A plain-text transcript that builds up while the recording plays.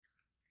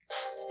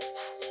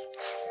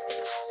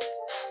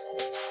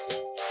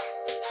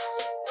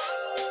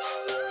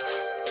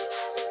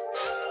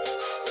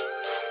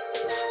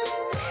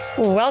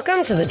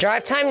Welcome to the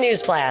Drive Time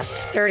News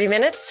Blast. 30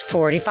 minutes,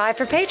 45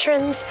 for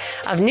patrons,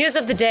 of news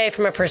of the day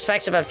from a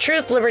perspective of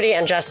truth, liberty,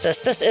 and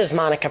justice. This is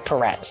Monica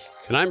Perez.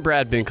 And I'm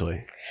Brad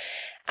Binkley.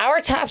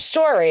 Our top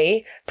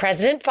story,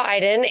 President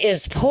Biden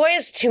is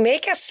poised to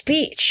make a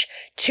speech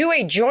to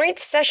a joint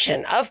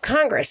session of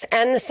Congress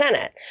and the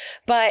Senate.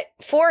 But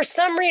for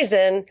some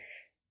reason,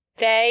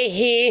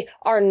 he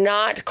are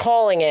not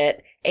calling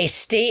it a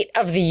State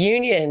of the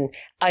Union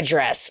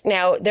address.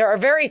 Now, there are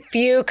very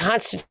few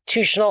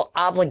constitutional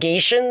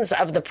obligations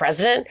of the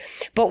president,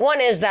 but one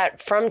is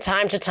that from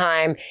time to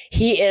time,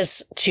 he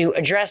is to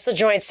address the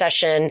joint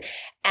session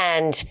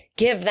and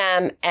give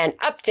them an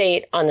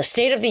update on the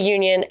State of the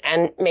Union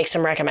and make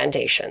some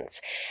recommendations.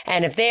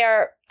 And if they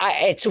are,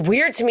 it's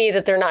weird to me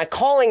that they're not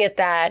calling it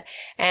that.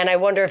 And I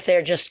wonder if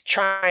they're just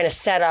trying to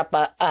set up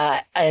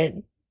a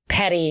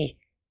petty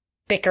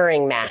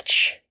bickering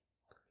match.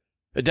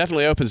 It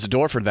definitely opens the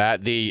door for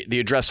that. The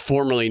address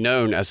formerly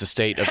known as the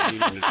State of the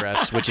Union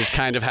Address, which is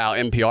kind of how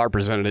NPR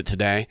presented it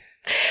today.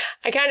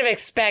 I kind of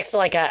expect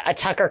like a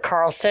Tucker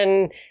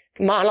Carlson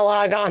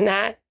monologue on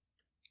that.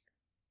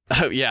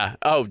 Oh, yeah.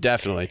 Oh,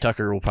 definitely.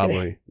 Tucker will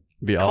probably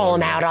be all call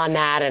him out on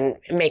that and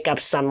make up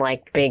some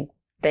like big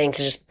thing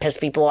to just piss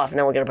people off. And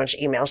then we'll get a bunch of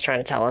emails trying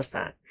to tell us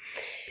that.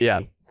 Yeah.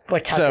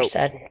 What Tucker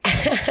said.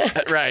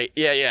 Right.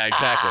 Yeah,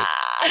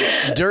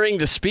 exactly. During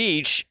the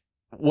speech,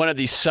 one of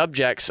the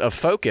subjects of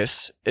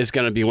focus is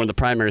going to be one of the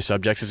primary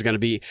subjects is going to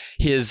be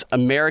his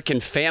American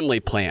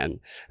family plan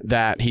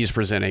that he's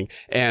presenting.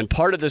 And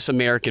part of this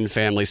American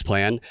families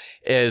plan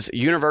is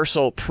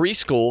universal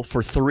preschool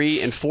for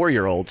 3 and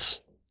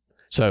 4-year-olds.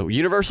 So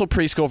universal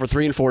preschool for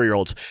 3 and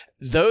 4-year-olds.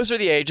 Those are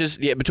the ages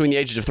between the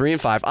ages of 3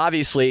 and 5.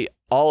 Obviously,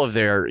 all of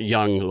their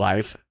young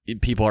life,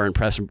 people are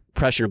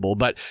impressionable,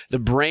 but the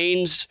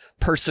brain's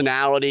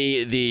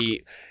personality,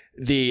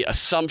 the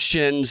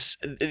assumptions,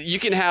 you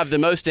can have the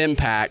most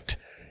impact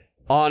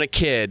on a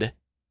kid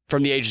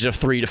from the ages of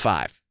 3 to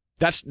 5.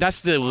 That's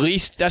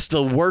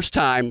the worst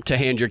time to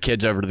hand your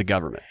kids over to the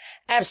government.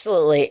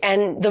 Absolutely.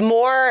 And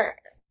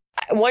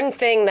one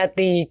thing that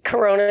the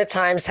Corona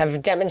times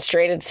have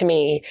demonstrated to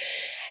me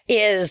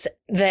is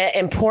the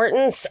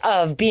importance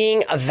of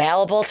being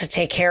available to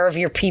take care of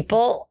your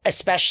people,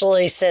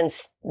 especially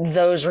since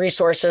those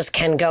resources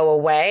can go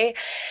away.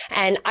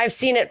 And I've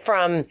seen it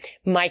from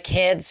my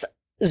kids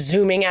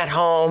Zooming at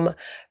home,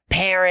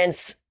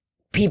 parents,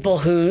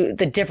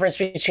 the difference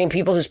between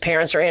people whose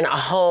parents are in a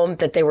home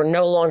that they were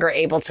no longer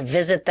able to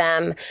visit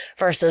them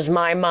versus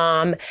my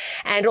mom.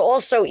 And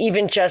also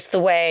even just the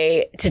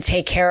way to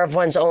take care of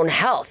one's own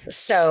health.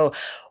 So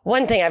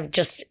one thing I've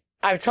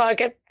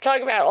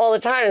talk about all the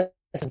time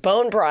is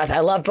bone broth. I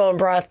love bone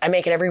broth. I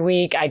make it every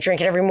week. I drink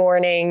it every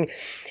morning.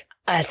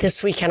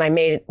 This weekend I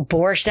made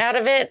borscht out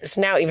of it.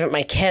 So now even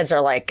my kids are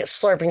like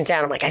slurping it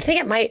down. I'm like, I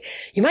think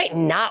you might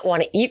not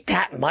want to eat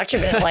that much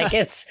of it. Like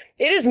it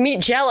is meat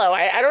jello.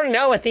 I don't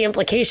know what the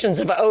implications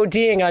of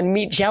ODing on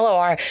meat jello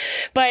are,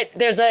 but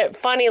there's a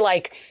funny,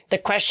 like the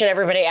question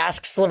everybody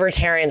asks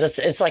libertarians.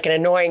 It's like an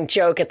annoying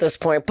joke at this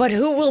point, but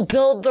who will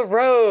build the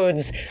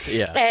roads?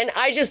 Yeah. And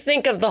I just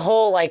think of the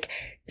whole, like,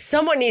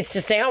 someone needs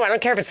to stay home. I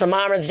don't care if it's the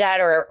mom or the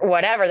dad or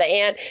whatever, the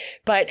aunt,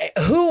 but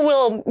who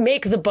will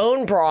make the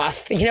bone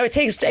broth? You know, it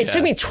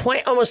took me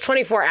almost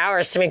 24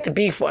 hours to make the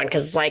beef one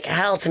because it's like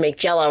hell to make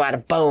jello out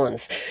of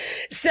bones.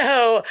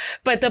 So,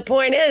 but the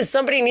point is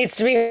somebody needs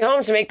to be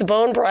home to make the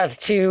bone broth,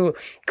 to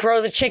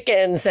grow the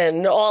chickens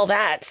and all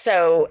that.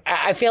 So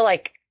I feel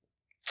like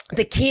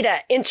the key to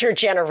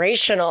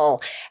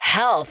intergenerational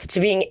health,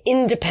 to being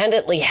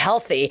independently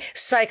healthy,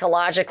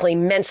 psychologically,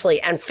 mentally,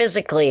 and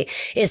physically,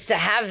 is to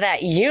have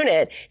that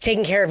unit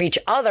taking care of each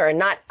other and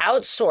not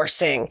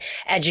outsourcing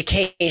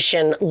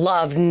education,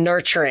 love,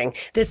 nurturing.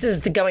 This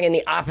is going in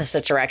the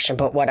opposite direction,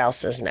 but what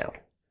else is new?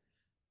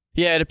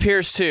 Yeah, it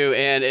appears to,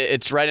 and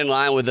it's right in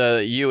line with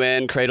the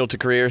UN Cradle to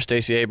Career,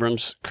 Stacey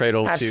Abrams,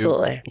 Cradle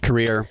to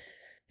Career.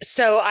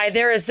 So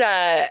there is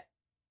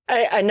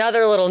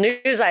another little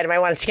news item I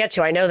wanted to get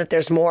to. I know that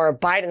there's more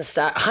Biden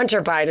stuff,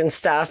 Hunter Biden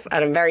stuff,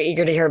 and I'm very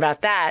eager to hear about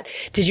that.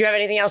 Did you have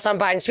anything else on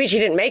Biden's speech? He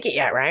didn't make it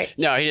yet, right?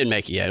 No, he didn't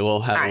make it yet. We'll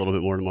have a little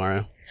bit more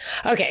tomorrow.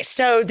 Okay,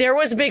 so there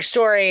was a big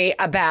story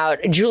about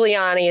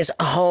Giuliani's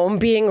home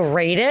being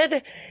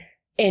raided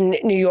in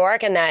New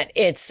York, and that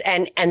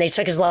and they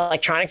took his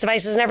electronic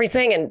devices and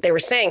everything, and they were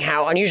saying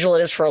how unusual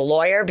it is for a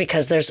lawyer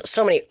because there's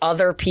so many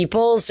other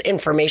people's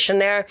information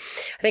there.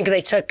 I think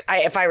they took,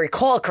 if I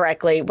recall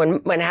correctly,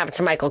 when it happened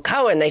to Michael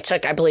Cohen, they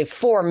took, I believe,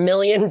 4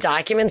 million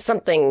documents,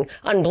 something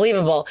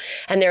unbelievable.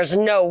 And there's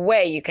no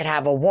way you could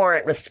have a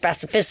warrant with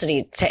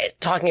specificity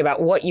talking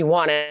about what you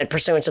wanted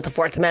pursuant to the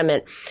Fourth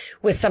Amendment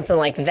with something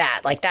like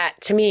that. Like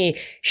that, to me,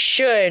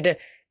 should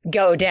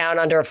go down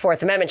under a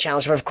Fourth Amendment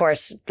challenge, but of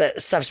course the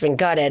stuff's been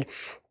gutted.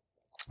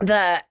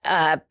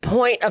 the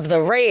point of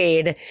the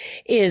raid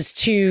is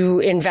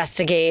to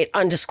investigate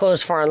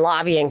undisclosed foreign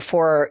lobbying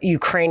for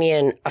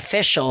Ukrainian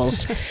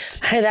officials.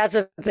 That's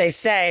what they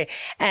say.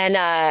 And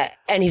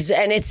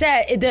it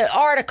said, the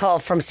article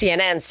from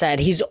CNN said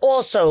he's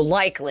also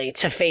likely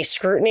to face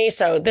scrutiny.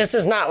 So this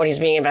is not what he's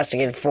being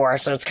investigated for.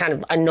 So it's kind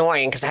of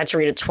annoying because I had to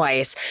read it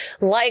twice.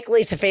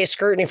 Likely to face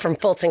scrutiny from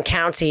Fulton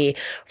County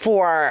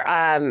for,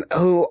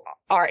 who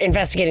are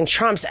investigating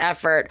Trump's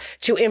effort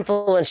to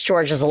influence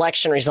Georgia's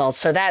election results.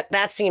 So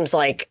that seems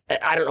like,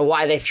 I don't know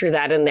why they threw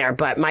that in there,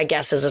 but my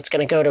guess is it's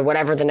going to go to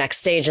whatever the next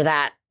stage of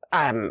that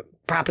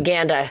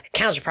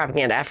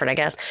counter-propaganda effort, I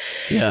guess.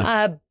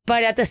 Yeah.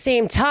 But at the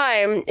same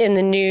time, in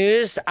the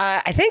news,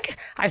 I think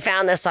I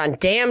found this on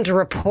Damned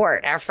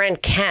Report. Our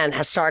friend Ken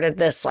has started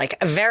this like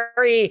a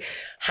very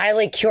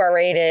highly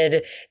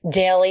curated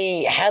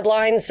daily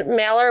headlines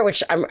mailer,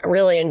 which I'm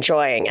really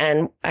enjoying.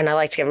 And I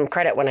like to give him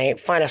credit when I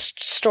find a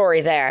story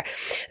there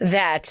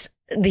that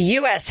the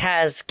U.S.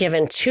 has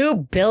given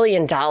 $2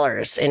 billion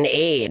in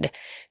aid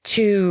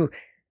to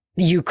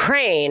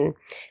Ukraine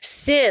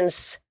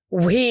since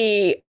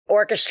we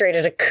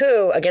orchestrated a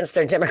coup against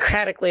their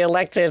democratically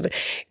elected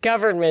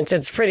government.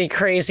 It's pretty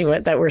crazy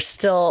that we're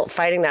still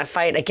fighting that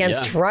fight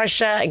against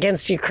Russia,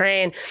 against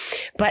Ukraine.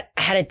 But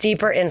I had a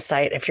deeper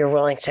insight, if you're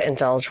willing to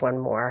indulge one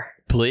more.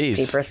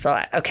 Please. Deeper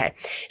thought. Okay.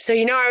 So,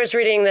 I was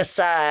reading this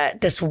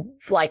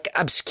like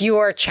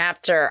obscure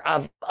chapter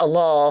of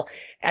Alul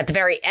at the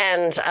very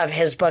end of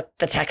his book,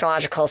 The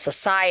Technological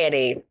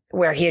Society,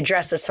 where he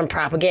addresses some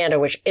propaganda,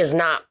 which is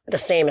not the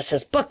same as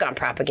his book on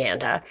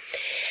propaganda.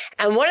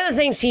 And one of the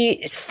things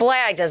he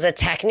flagged as a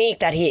technique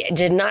that he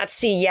did not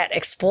see yet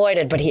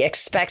exploited, but he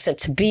expects it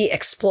to be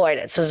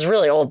exploited. So it's a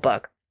really old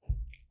book.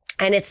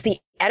 And it's the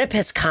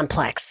Oedipus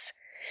complex.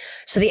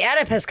 So the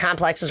Oedipus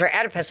complex is where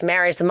Oedipus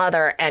marries the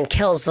mother and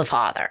kills the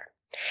father.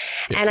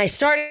 And I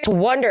started to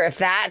wonder if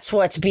that's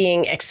what's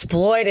being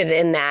exploited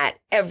in that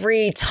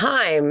every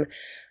time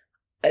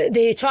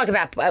they talk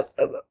about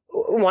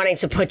wanting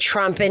to put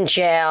Trump in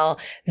jail.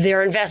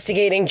 They're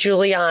investigating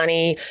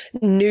Giuliani.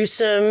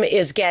 Newsom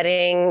is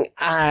getting,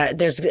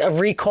 there's a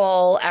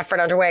recall effort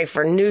underway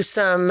for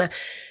Newsom.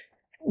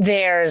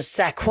 There's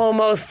that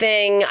Cuomo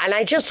thing. And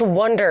I just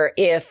wonder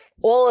if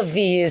all of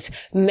these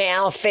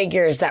male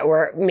figures that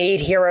were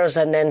made heroes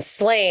and then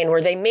slain,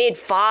 were they made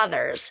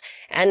fathers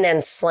and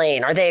then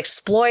slain? Are they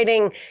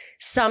exploiting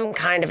some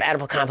kind of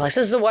Oedipal complex?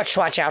 This is what to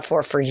watch out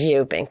for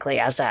you, Binkley,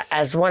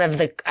 as one of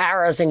the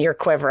arrows in your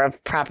quiver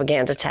of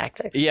propaganda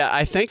tactics. Yeah,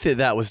 I think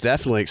that was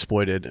definitely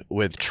exploited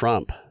with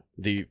Trump,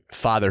 the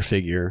father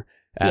figure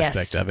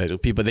aspect of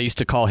it. People, they used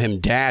to call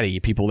him daddy,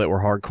 people that were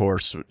hardcore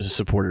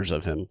supporters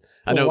of him.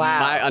 I know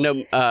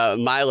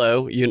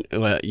Milo,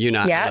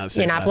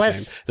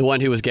 Yiannopoulos, the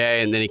one who was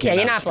gay and then he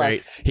came out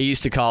straight. He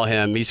used to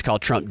call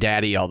Trump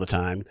daddy all the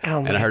time.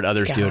 Oh, and I heard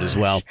others do it as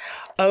well.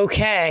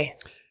 Okay.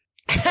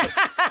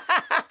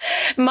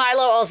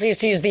 Milo also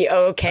used to use the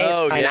OK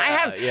sign.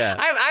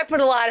 I put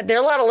there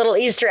are a lot of little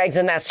Easter eggs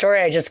in that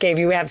story I just gave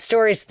you. We have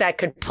stories that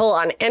could pull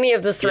on any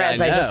of the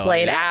threads I just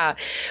laid out.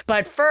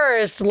 But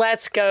first,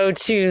 let's go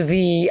to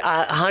the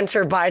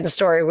Hunter Biden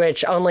story,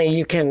 which only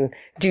you can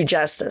do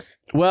justice.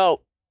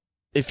 Well,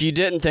 if you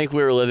didn't think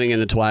we were living in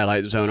the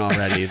Twilight Zone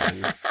already,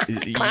 then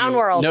Clown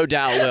world. No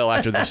doubt will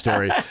after the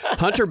story.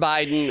 Hunter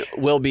Biden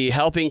will be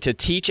helping to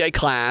teach a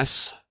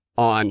class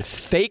on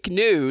fake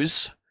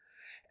news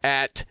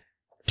at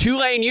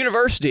Tulane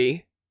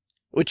University,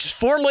 which is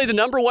formerly the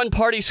 #1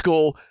 party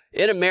school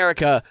in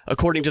America,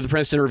 according to the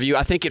Princeton Review.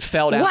 I think it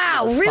fell down.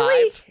 Wow,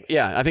 really? 5.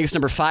 Yeah, I think it's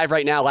number 5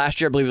 right now.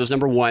 Last year, I believe it was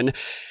 #1.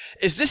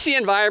 Is this the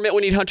environment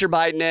we need Hunter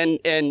Biden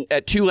in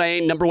at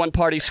Tulane, #1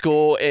 party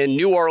school in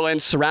New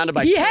Orleans, surrounded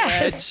by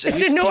yes,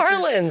 it's in New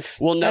Orleans.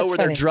 We'll know where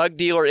their drug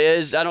dealer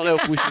is. I don't know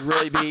if we should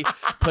really be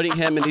putting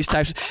him in these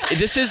types.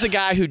 This is a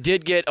guy who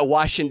did get a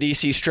Washington,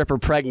 D.C. stripper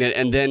pregnant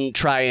and then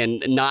try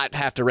and not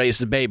have to raise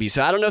the baby.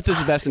 So I don't know if this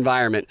is the best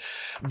environment.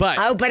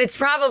 But but it's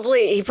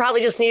he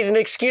probably just needed an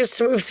excuse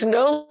to move to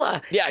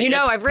NOLA. Yeah,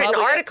 I've written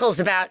articles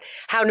about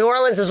how New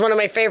Orleans is one of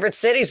my favorite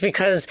cities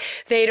because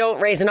they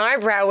don't raise an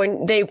eyebrow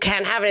when they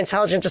can have an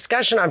intelligent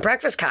discussion on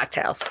breakfast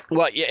cocktails.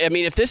 Well, yeah, I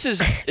mean, if this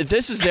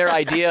is their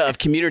idea of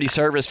community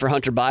service for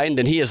Hunter Biden,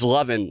 then he is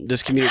loving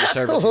this community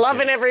service.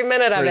 Loving every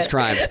minute of it. For his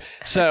crimes.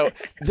 So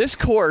this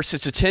course,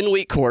 it's a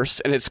 10-week course,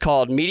 and it's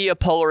called Media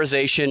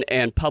Polarization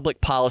and Public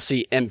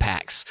Policy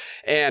Impacts.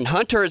 And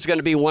Hunter is going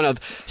to be one of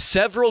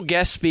several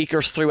guest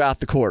speakers throughout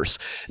the course.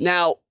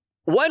 Now,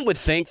 one would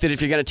think that if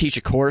you're going to teach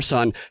a course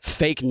on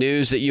fake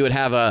news that you would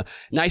have a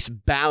nice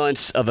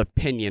balance of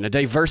opinion, a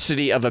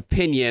diversity of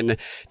opinion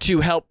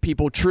to help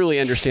people truly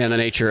understand the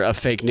nature of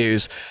fake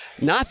news.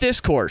 Not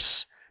this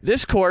course.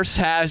 This course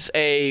has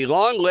a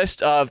long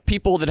list of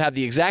people that have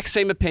the exact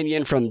same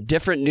opinion from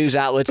different news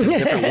outlets and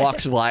different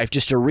walks of life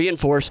just to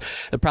reinforce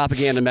the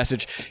propaganda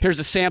message. Here's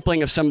a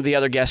sampling of some of the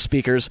other guest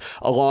speakers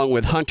along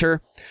with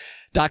Hunter.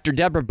 Dr.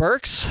 Deborah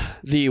Birx,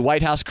 the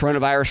White House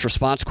Coronavirus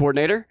Response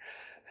Coordinator.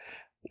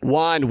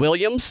 Juan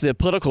Williams, the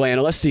political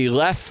analyst, the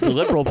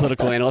liberal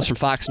political analyst from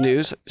Fox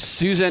News.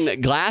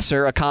 Susan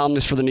Glasser, a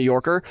columnist for The New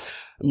Yorker.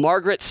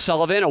 Margaret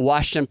Sullivan, a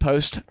Washington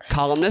Post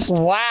columnist.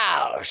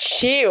 Wow,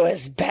 she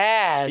was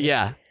bad.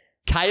 Yeah.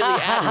 Kylie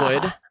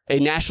Atwood, a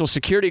national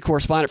security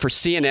correspondent for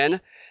CNN.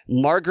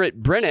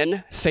 Margaret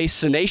Brennan,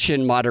 Face the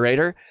Nation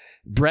moderator.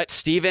 Brett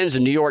Stevens, a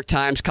New York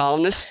Times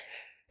columnist.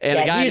 And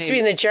a guy he used to be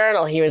in the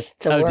Journal. He was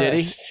the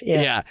worst. Did he?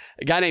 Yeah.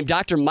 A guy named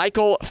Dr.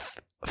 Michael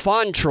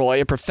Fauntroy,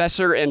 a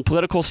professor in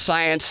political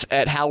science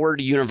at Howard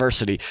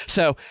University.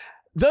 So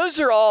those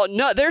are all,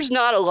 there's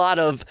not a lot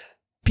of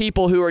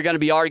people who are going to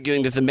be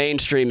arguing that the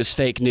mainstream is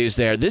fake news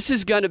there. This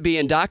is going to be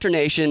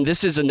indoctrination.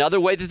 This is another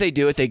way that they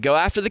do it. They go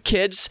after the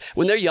kids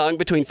when they're young,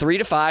 between 3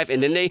 to 5,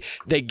 and then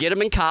they get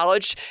them in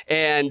college,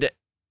 and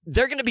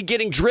they're going to be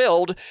getting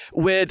drilled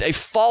with a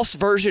false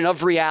version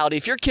of reality.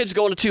 If your kid's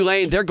going to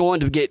Tulane, they're going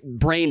to get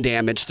brain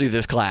damage through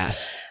this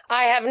class.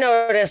 I have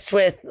noticed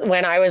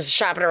when I was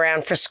shopping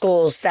around for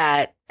schools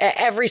that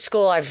every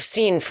school I've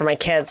seen for my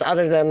kids,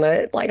 other than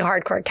the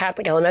hardcore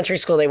Catholic elementary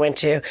school they went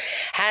to,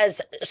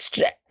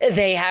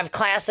 they have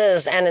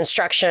classes and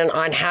instruction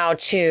on how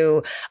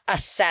to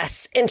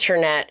assess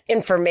internet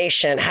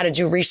information, how to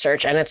do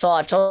research. And it's all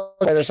I've told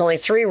them. There's only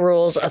 3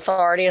 rules: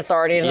 authority,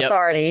 authority, and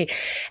authority.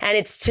 And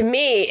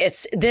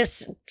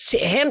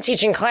him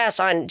teaching class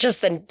on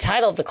just the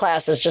title of the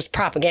class is just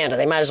propaganda.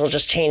 They might as well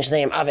just change the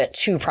name of it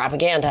to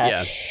propaganda.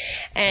 Yeah.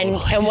 And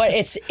what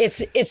it's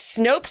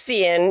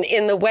Snopesian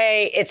in the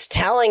way it's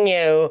telling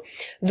you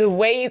the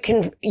way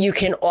you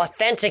can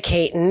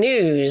authenticate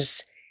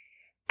news,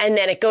 and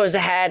then it goes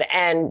ahead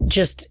and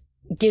just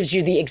gives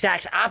you the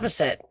exact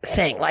opposite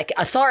thing. Like,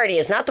 authority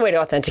is not the way to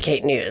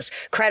authenticate news.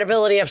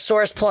 Credibility of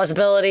source,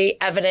 plausibility,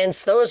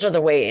 evidence, those are the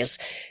ways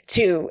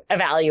to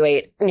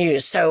evaluate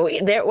news. So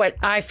what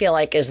I feel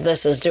like is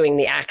this is doing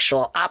the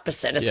actual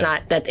opposite. It's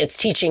not that it's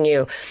teaching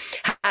you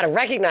how to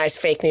recognize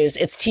fake news.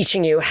 It's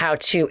teaching you how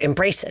to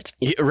embrace it.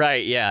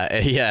 Right.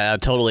 Yeah,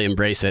 totally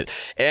embrace it.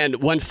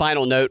 And one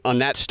final note on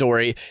that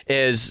story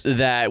is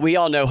that we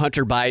all know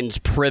Hunter Biden's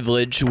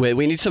privilege.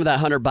 We need some of that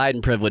Hunter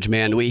Biden privilege,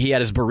 man. He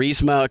had his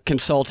Burisma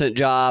consultant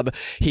job.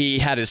 He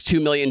had his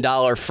 $2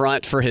 million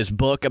front for his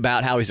book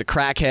about how he's a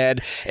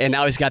crackhead. And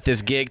now he's got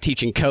this gig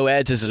teaching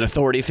co-eds as an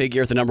authority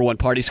figure at the number 1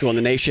 party school in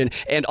the nation.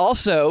 And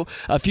also,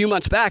 a few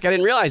months back, I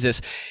didn't realize this,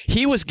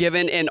 he was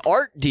given an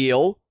art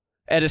deal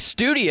at a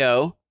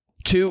studio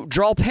to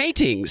draw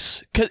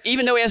paintings,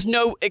 even though he has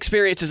no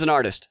experience as an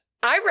artist.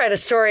 I read a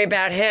story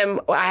about him.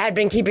 I had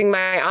been keeping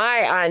my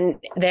eye on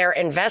their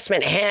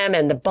investment. Him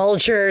and the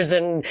Bulgers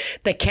and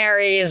the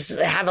Carries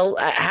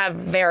have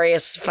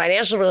various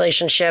financial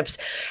relationships.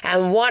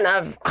 And one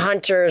of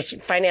Hunter's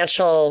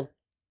financial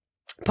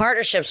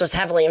partnerships was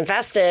heavily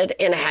invested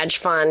in a hedge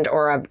fund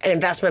or an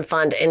investment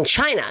fund in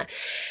China.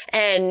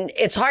 And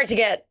it's hard to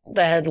get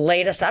the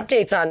latest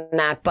updates on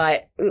that.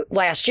 But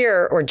last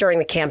year, or during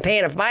the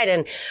campaign of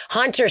Biden,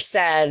 Hunter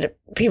said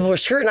people were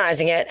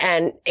scrutinizing it.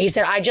 And he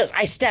said,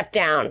 I stepped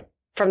down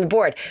from the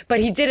board, but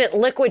he didn't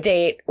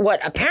liquidate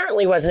what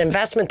apparently was an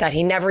investment that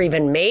he never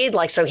even made.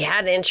 So he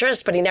had an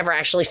interest, but he never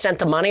actually sent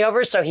the money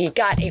over. So he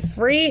got a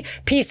free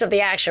piece of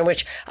the action,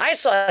 which I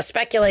saw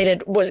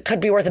speculated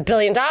could be worth $1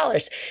 billion.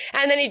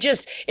 And then he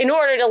just, in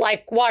order to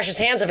wash his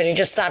hands of it, he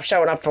just stopped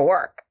showing up for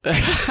work.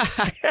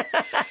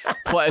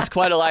 It's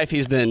quite a life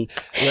he's been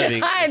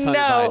living. I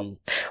know.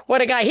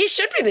 What a guy. He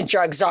should be the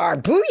drug czar.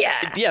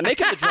 Booyah. Yeah, make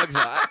him the drug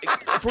czar.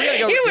 If we're gonna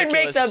go he ridiculous, would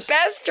make the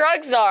best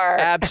drug czar.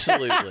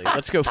 Absolutely.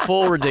 Let's go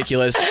full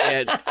ridiculous.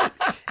 And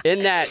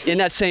in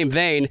that same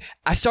vein,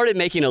 I started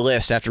making a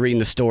list after reading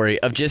the story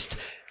of just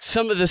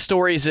some of the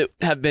stories that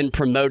have been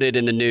promoted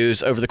in the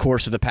news over the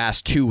course of the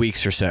past 2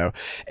 weeks or so.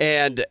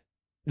 And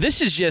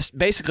this is just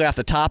basically off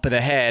the top of the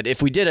head.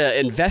 If we did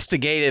an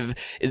investigative,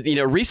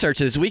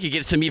 researches, we could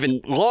get some even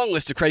long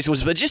list of crazy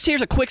ones. But just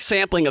here's a quick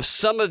sampling of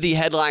some of the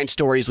headline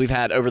stories we've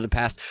had over the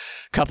past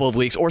couple of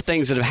weeks, or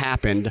things that have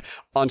happened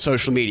on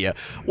social media.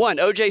 One,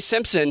 O.J.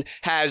 Simpson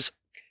has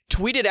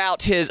tweeted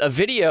out his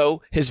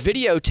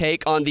video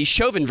take on the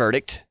Chauvin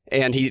verdict.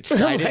 And he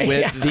sided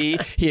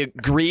he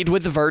agreed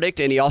with the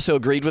verdict, and he also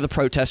agreed with the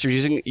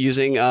protesters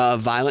using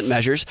violent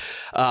measures.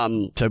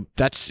 So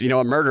that's,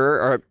 a murderer,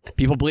 or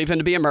people believe him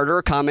to be a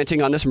murderer,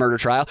 commenting on this murder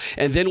trial.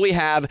 And then we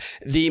have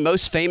the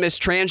most famous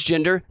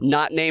transgender,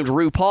 not named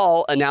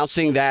RuPaul,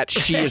 announcing that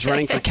she is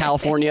running for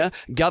California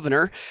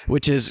governor,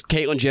 which is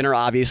Caitlyn Jenner,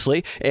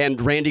 obviously.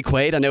 And Randy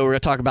Quaid, I know we're going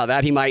to talk about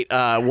that. He might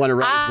want to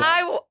run as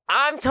well.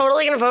 I'm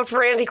totally going to vote for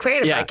Randy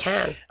Quaid if I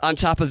can. On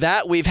top of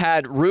that, we've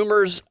had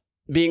rumors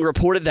being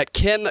reported that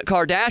Kim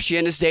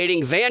Kardashian is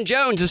dating Van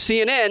Jones of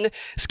CNN.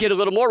 Let's get a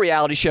little more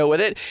reality show with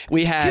it.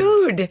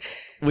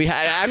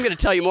 I'm going to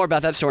tell you more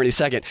about that story in a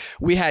second.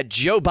 We had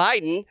Joe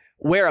Biden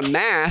wear a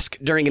mask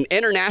during an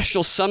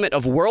international summit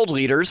of world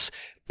leaders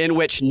in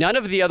which none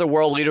of the other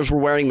world leaders were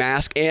wearing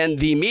masks, and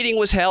the meeting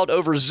was held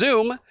over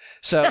Zoom.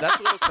 So that's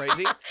a little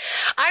crazy.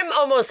 I'm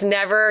almost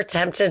never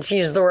tempted to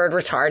use the word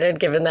retarded,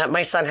 given that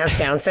my son has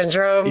Down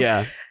syndrome.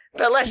 Yeah.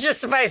 But let's just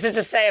suffice it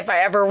to say, if I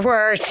ever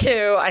were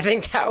to, I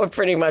think that would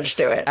pretty much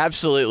do it.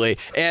 Absolutely.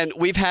 And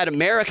we've had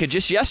America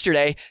just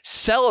yesterday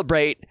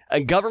celebrate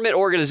a government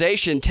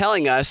organization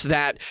telling us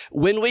that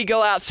when we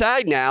go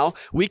outside now,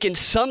 we can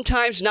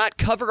sometimes not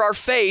cover our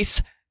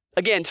face.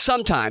 Again,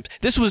 sometimes.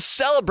 This was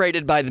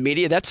celebrated by the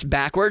media. That's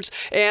backwards.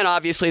 And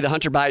obviously the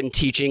Hunter Biden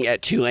teaching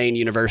at Tulane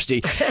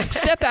University.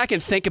 Step back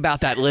and think about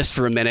that list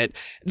for a minute.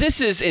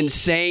 This is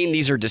insane.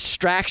 These are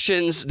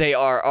distractions. They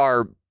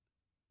are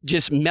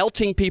just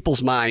melting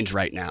people's minds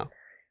right now.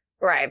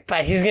 Right,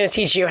 but he's going to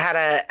teach you how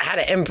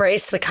to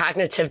embrace the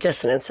cognitive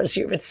dissonance, as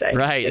you would say.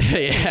 Right,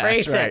 yeah,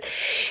 embrace that's right. it.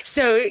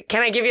 So,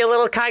 can I give you a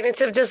little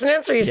cognitive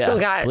dissonance, or you still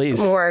got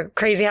more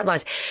crazy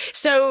headlines?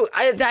 So,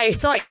 I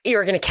thought you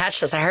were going to catch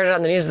this. I heard it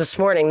on the news this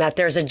morning that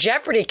there's a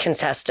Jeopardy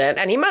contestant,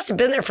 and he must have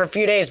been there for a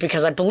few days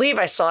because I believe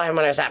I saw him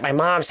when I was at my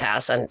mom's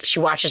house, and she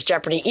watches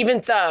Jeopardy,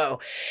 even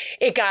though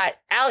it got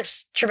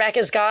Alex Trebek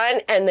is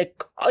gone, and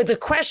the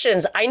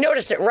questions, I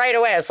noticed it right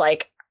away. I was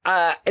like,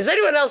 is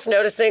anyone else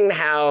noticing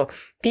how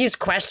these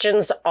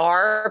questions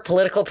are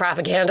political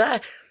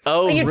propaganda?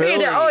 Oh, like, really?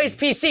 They're always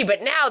PC,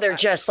 but now they're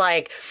just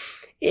like,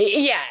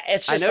 yeah,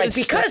 it's just like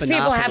because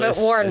people haven't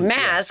worn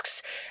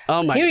masks. Yeah.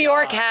 Oh my New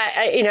York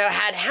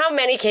had how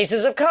many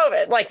cases of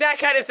COVID, like that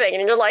kind of thing,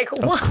 and you're like,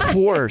 what? Of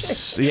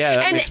course, yeah,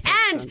 that makes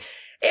sense.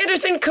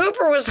 Anderson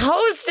Cooper was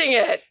hosting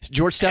it.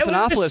 George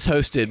Stephanopoulos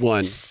hosted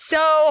one.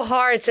 So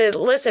hard to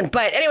listen.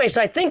 But anyway,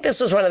 so I think this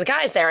was one of the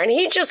guys there. And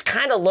he just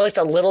kind of looked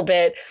a little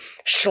bit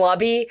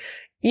schlubby,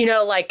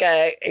 like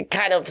a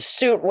kind of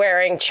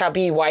suit-wearing,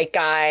 chubby white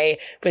guy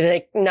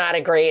with not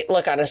a great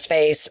look on his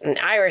face. An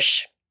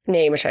Irish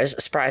name, which I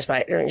was surprised by.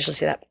 I don't usually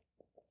see that.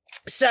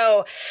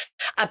 So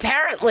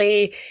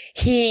apparently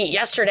he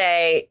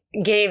yesterday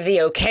gave the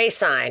okay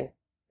sign,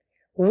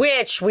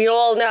 which we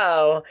all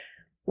know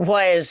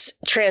was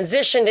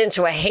transitioned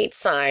into a hate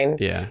sign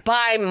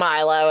by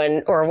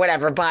Milo or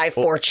whatever, by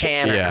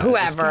 4chan or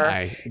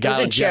whoever.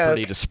 Got on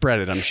Jeopardy to spread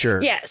it, I'm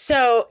sure. Yeah.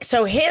 So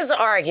his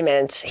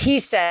argument, he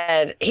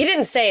said, he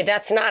didn't say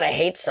that's not a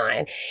hate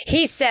sign.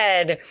 He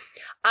said,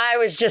 I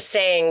was just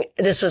saying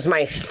this was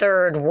my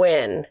third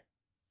win.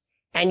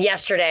 And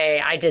yesterday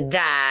I did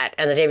that,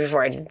 and the day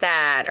before I did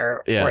that,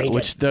 or he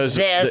which did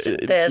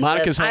this.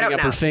 Monica's holding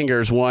up her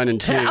fingers 1 and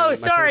 2. Oh,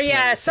 sorry,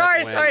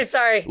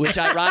 sorry. Which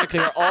ironically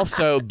are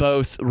also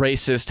both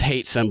racist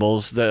hate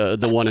symbols. The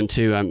 1 and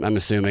 2, I'm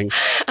assuming.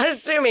 But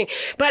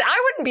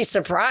I wouldn't be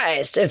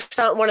surprised if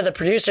one of the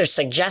producers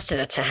suggested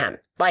it to him.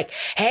 Like,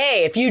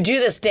 hey, if you do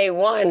this day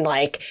 1,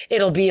 like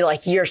it'll be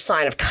like your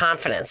sign of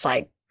confidence.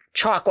 Like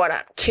chalk 1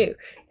 up, 2,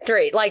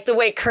 3. Like the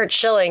way Curt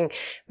Schilling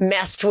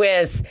messed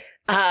with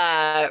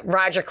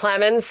Roger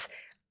Clemens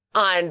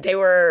they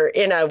were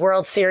in a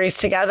World Series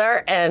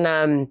together,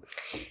 and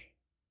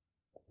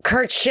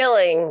Curt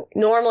Schilling,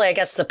 normally I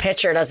guess the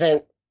pitcher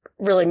doesn't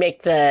really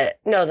make a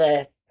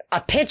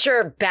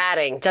pitcher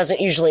batting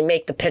doesn't usually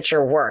make the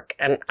pitcher work.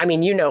 And I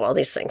mean, all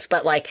these things,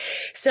 but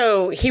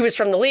so he was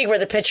from the league where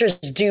the pitchers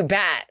do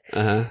bat.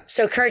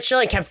 So Curt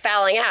Schilling kept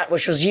fouling out,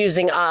 which was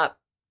using up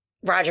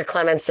Roger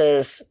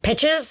Clemens's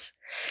pitches.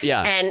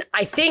 Yeah. And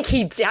I think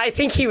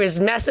he was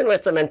messing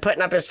with them and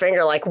putting up his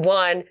finger like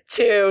 1,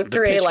 2,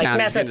 3, like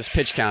messing this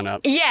pitch count up.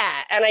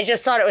 Yeah. And I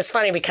just thought it was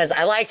funny because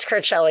I liked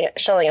Curt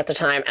Schilling at the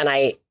time, and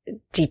I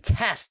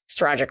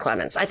detest Roger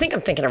Clemens. I think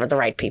I'm thinking of the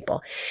right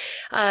people.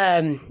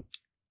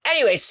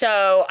 Anyway,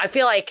 so I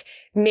feel like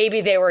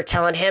maybe they were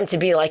telling him to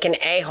be like an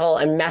a-hole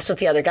and mess with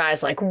the other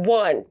guys, like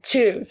 1,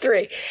 2,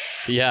 3.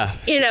 Yeah.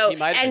 He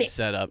might have been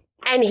set up.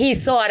 And he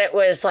thought it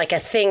was like a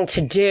thing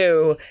to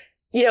do.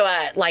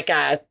 Like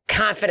a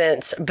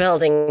confidence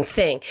building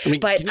thing. I mean,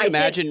 but can you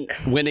imagine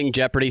winning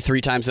Jeopardy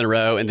 3 times in a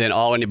row and then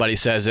all anybody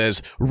says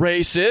is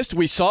racist?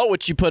 We saw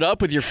what you put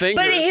up with your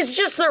fingers. But he's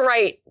just the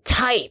right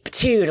type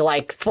too,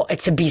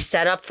 to be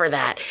set up for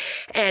that.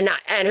 And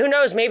who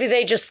knows, maybe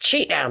they just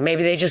cheat now.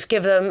 Maybe they just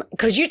give them,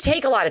 cause you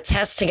take a lot of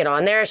tests to get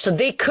on there. So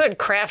they could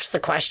craft the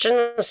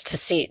questions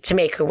to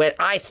make who win,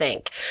 I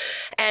think.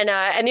 And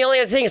the only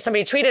other thing is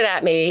somebody tweeted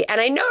at me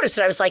and I noticed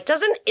it. I was like,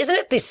 isn't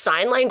it the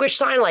sign language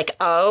sign like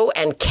O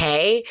and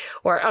K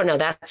or, oh no,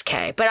 that's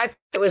K, but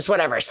it was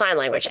whatever, sign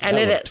language. And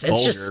it's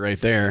just right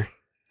there.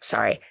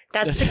 Sorry.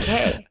 That's the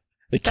K.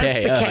 The K.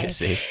 That's the K. I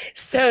see.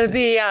 So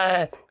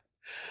the,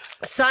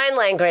 sign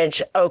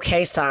language,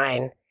 okay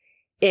sign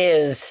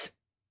is,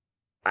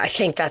 I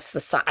think that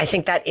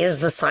is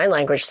the sign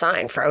language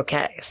sign for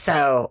okay.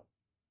 So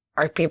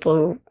are people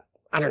who,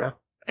 I don't know,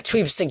 a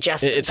tweet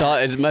suggested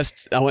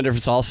I wonder if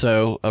it's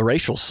also a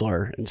racial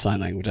slur in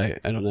sign language. I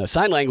don't know.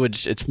 Sign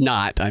language, it's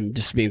not. I'm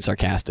just being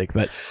sarcastic,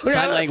 but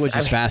sign language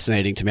is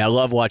fascinating to me. I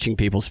love watching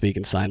people speak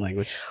in sign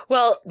language.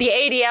 Well, the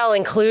ADL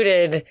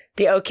included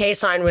the okay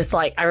sign with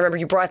I remember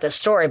you brought this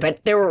story,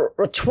 but there were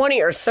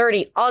 20 or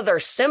 30 other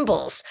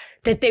symbols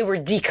that they were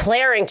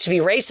declaring to be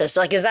racist.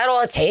 Like, is that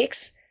all it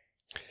takes?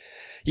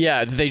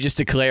 Yeah, they just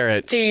declare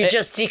it. Do you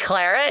just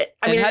declare it?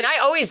 I mean, I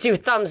always do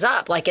thumbs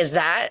up. Like, is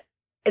that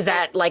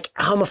like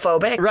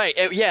homophobic? Right.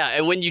 Yeah.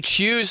 And when you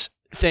choose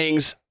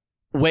things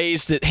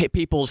ways that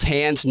people's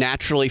hands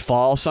naturally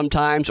fall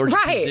sometimes, or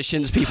just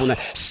positions people.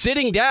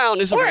 Sitting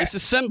down is a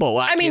racist symbol.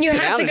 I mean, you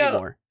have to go.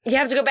 Anymore. You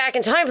have to go back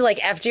in time to like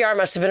FDR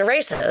must have been a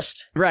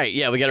racist. Right,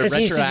 yeah, we got to retroactively. Because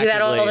he used to do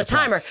that all the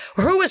time. Or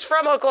who was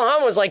from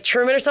Oklahoma, was like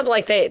Truman or something,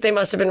 like they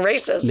must have been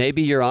racist.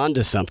 Maybe you're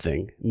onto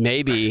something.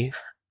 Maybe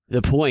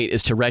the point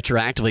is to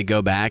retroactively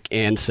go back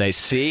and say,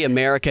 see,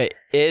 America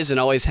is and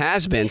always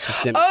has been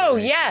systemically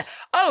racist. Yeah.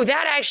 Oh,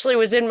 that actually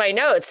was in my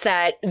notes,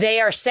 that they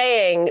are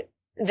saying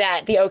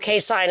that the OK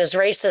sign is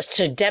racist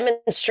to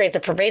demonstrate the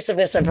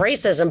pervasiveness of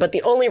racism. But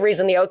the only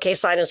reason the OK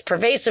sign is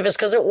pervasive is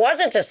because it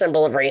wasn't a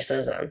symbol of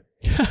racism.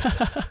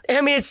 I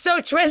mean, it's so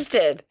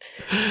twisted.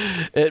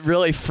 It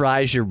really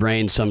fries your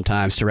brain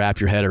sometimes to wrap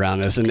your head around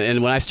this. And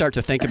when I start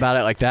to think about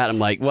it like that, I'm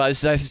like, well,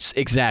 that's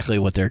exactly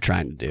what they're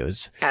trying to do,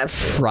 is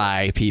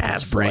fry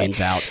people's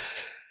brains out.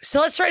 So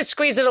let's try to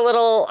squeeze in a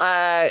little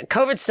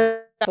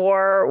COVID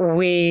before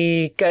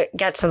we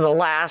get to the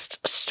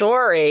last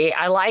story.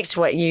 I liked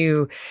what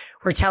you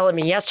were telling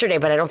me yesterday,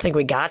 but I don't think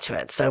we got to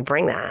it. So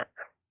bring that.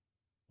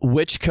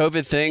 Which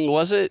COVID thing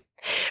was it?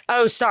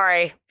 Oh,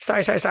 sorry.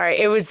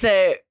 It was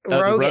the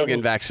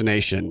Rogan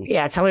vaccination.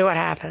 Yeah, tell me what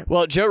happened.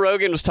 Well, Joe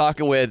Rogan was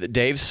talking with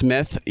Dave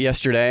Smith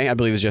yesterday. I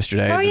believe it was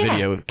yesterday. The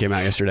video came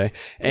out yesterday.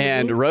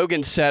 And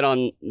Rogan said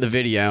on the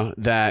video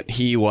that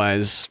he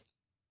was,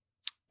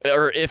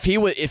 or if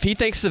he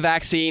thinks the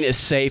vaccine is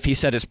safe, he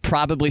said it's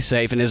probably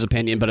safe in his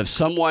opinion. But if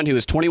someone who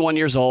is 21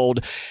 years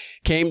old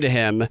came to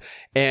him,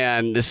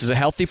 and this is a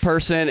healthy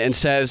person, and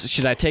says,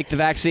 should I take the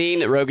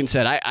vaccine? Rogan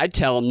said, I'd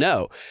tell him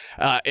no.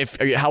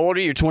 How old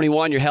are you? You're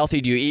 21, you're healthy,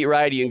 do you eat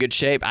right, are you in good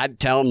shape? I'd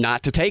tell him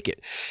not to take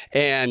it.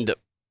 And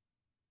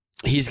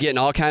he's getting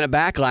all kind of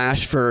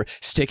backlash for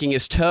sticking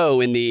his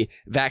toe in the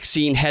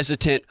vaccine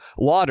hesitant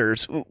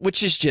waters,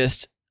 which is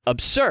just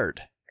absurd.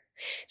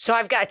 So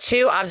I've got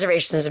two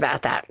observations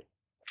about that.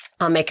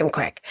 I'll make them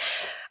quick.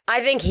 I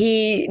think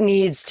he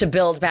needs to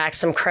build back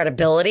some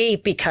credibility,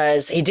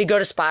 because he did go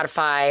to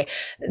Spotify.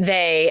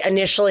 They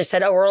initially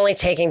said, we're only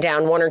taking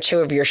down one or two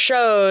of your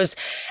shows.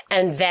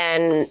 And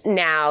then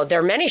now there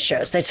are many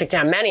shows. They took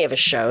down many of his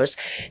shows.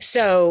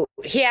 So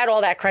he had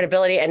all that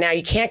credibility. And now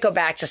you can't go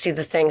back to see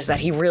the things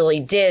that he really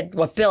did,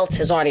 what built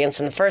his audience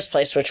in the first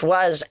place, which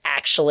was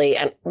actually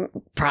and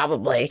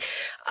probably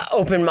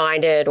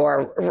open-minded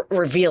or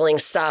revealing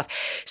stuff.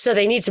 So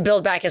they need to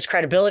build back his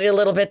credibility a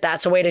little bit.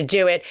 That's a way to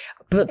do it.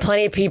 But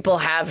plenty of people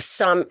have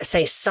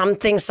say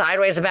something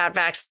sideways about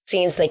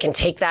vaccines. They can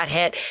take that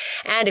hit.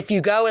 And if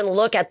you go and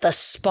look at the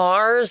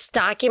SPARS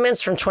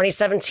documents from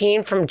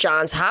 2017 from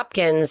Johns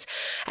Hopkins,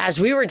 as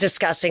we were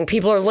discussing,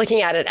 people are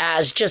looking at it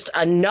as just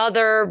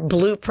another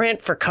blueprint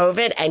for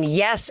COVID. And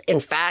yes, in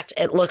fact,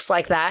 it looks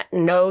like that,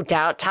 no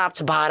doubt, top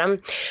to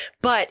bottom.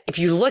 But if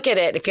you look at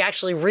it, if you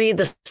actually read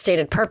the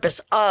stated purpose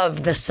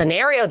of the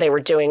scenario they were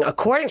doing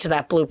according to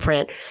that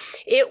blueprint,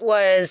 it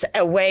was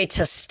a way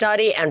to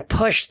study and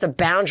push the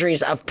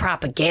boundaries of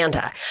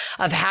propaganda,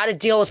 of how to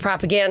deal with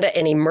propaganda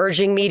in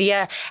emerging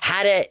media,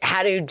 how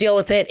to deal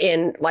with it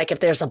in, like, if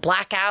there's a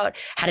blackout,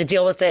 how to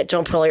deal with it.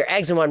 Don't put all your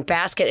eggs in one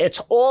basket.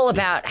 It's all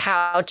about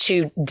how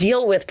to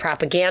deal with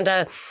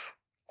propaganda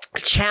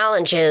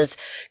challenges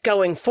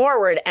going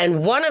forward.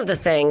 And one of the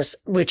things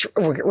which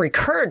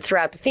recurred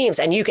throughout the themes,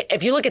 and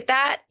if you look at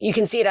that, you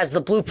can see it as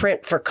the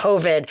blueprint for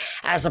COVID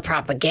as a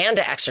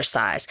propaganda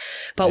exercise.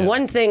 But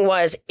one thing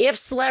was, if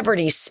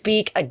celebrities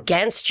speak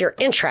against your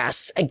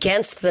interests,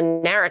 against the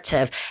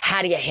narrative,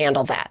 how do you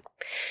handle that?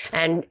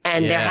 And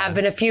there have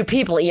been a few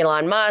people,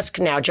 Elon Musk,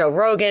 now Joe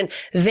Rogan,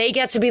 they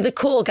get to be the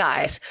cool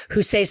guys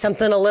who say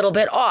something a little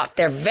bit off.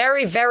 They're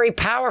very, very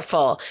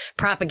powerful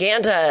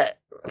propaganda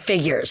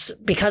figures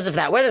because of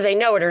that, whether they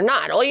know it or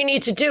not. All you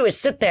need to do is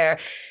sit there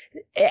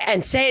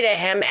and say to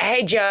him,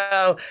 hey,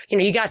 Joe,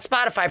 you got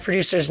Spotify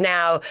producers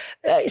now.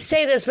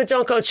 Say this, but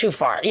don't go too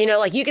far.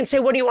 Like, you can say,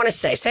 what do you want to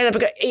say? Say that,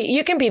 because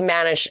you can be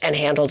managed and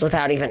handled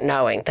without even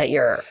knowing that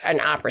you're an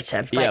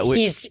operative. But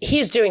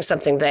he's doing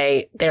something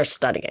they're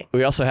studying.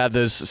 We also have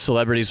those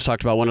celebrities. We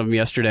talked about one of them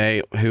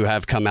yesterday who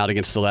have come out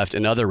against the left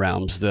in other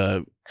realms.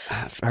 Rose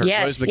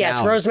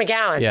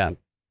McGowan.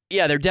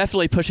 Yeah, they're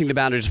definitely pushing the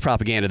boundaries of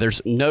propaganda.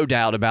 There's no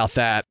doubt about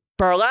that.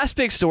 For our last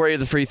big story of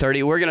the Free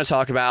 30, we're going to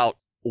talk about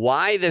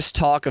why this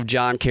talk of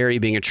John Kerry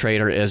being a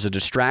traitor is a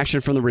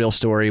distraction from the real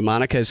story.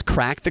 Monica has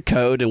cracked the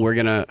code, and we're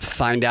going to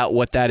find out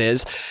what that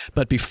is.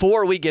 But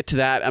before we get to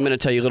that, I'm going to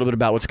tell you a little bit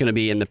about what's going to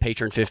be in the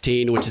Patron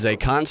 15, which is a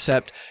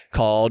concept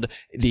called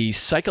the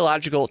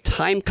psychological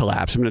time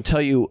collapse. I'm going to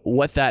tell you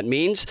what that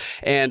means.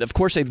 And, of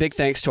course, a big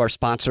thanks to our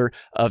sponsor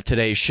of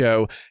today's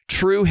show,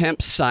 True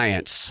Hemp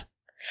Science.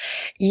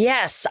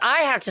 Yes, I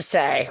have to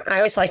say, I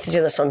always like to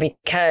do this one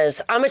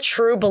because I'm a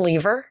true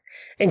believer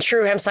in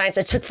True Hemp Science.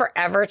 It took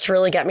forever to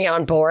really get me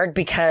on board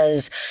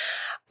because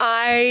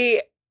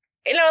I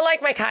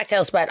like my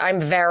cocktails, but I'm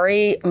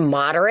very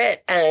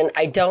moderate and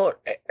I don't,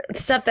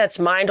 stuff that's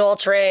mind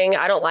altering,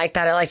 I don't like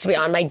that. I like to be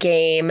on my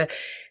game.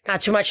 not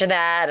too much of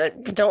that. I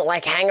don't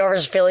like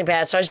hangovers, feeling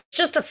bad. So I was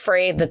just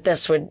afraid that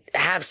this would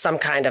have some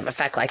kind of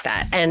effect like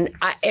that. And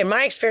in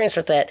my experience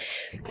with it,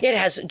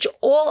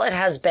 all it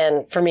has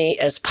been for me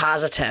is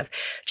positive.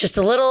 Just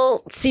a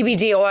little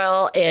CBD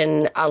oil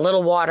in a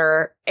little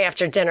water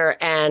after dinner,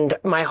 and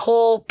my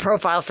whole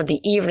profile for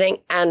the evening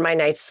and my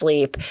night's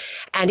sleep,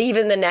 and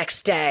even the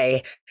next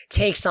day,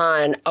 takes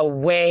on a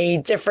way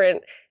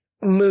different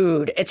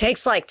mood. It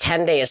takes like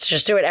 10 days to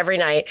just do it every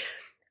night.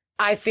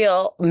 I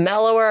feel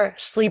mellower,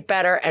 sleep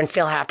better, and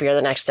feel happier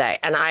the next day.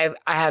 And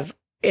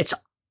it's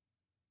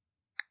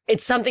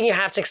something you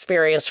have to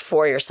experience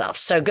for yourself.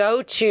 So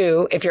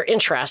if you're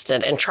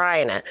interested in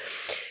trying it,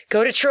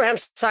 go to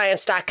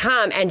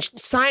truehempscience.com and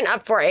sign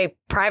up for a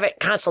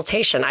private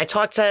consultation. I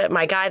talk to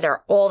my guy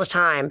there all the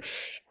time.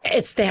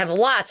 They have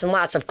lots and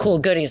lots of cool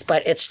goodies,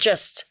 but it's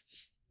just,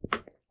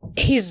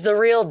 he's the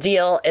real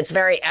deal. It's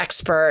very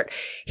expert.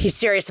 He's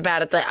serious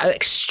about it. The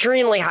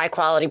extremely high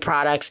quality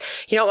products.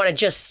 You don't want to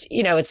just,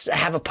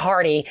 have a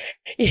party.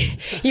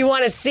 You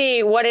want to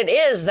see what it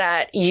is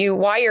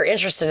why you're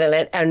interested in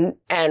it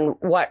and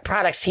what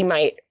products he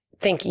might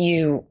think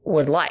you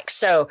would like.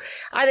 So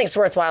I think it's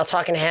worthwhile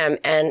talking to him,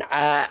 and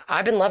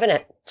I've been loving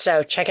it.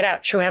 So check it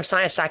out,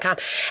 truehempscience.com.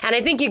 And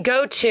I think you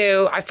go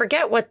to, I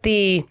forget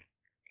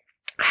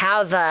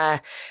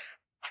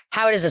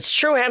how it is. It's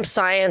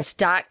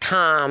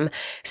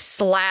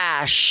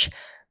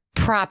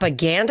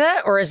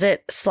truehempscience.com/propaganda, or is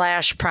it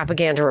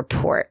 /propaganda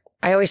report?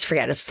 I always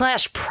forget. It's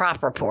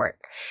 /prop report.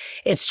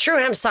 It's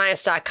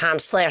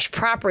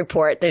truehempscience.com/prop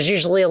report. There's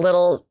usually a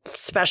little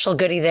special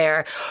goodie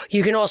there.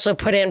 You can also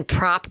put in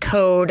prop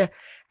code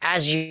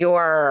as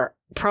your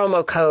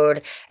promo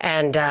code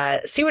and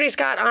see what he's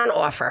got on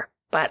offer.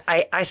 But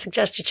I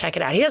suggest you check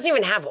it out. He doesn't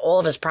even have all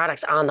of his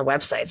products on the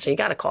website, so you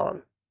got to call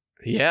him.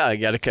 Yeah,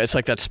 it's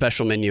like that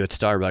special menu at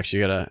Starbucks. You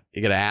gotta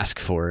ask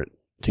for it.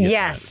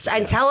 Yes,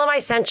 and tell him I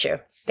sent you,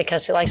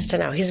 because he likes to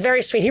know. He's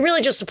very sweet. He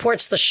really just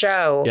supports the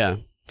show. Yeah.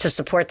 To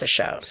support the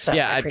show. So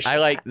yeah, I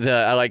like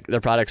their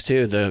products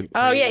too.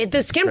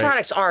 The skin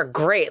products are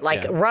great.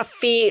 Like rough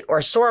feet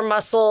or sore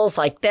muscles,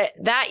 like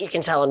that you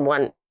can tell in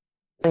one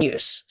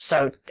use.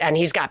 So, and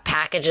he's got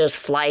packages,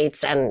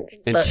 flights, and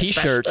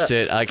t-shirts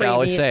that, like I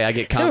always say, I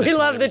get comments. We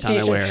love the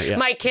t-shirts. Yeah.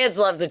 My kids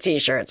love the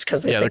t-shirts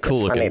because they think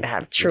it's funny to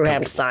have True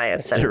Hemp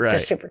Science, and they're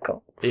super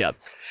cool. Yeah.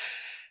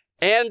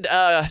 And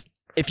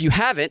if you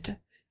haven't,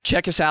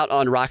 check us out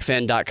on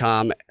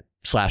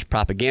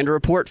rockfin.com/propaganda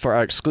report for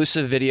our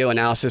exclusive video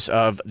analysis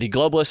of the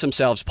globalists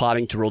themselves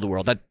plotting to rule the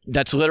world.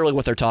 That's literally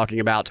what they're talking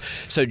about.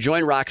 So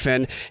join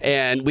Rockfin,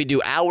 and we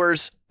do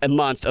hours a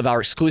month of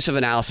our exclusive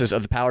analysis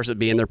of the powers that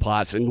be in their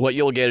plots. And what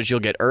you'll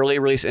get early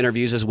release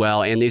interviews as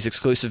well, and these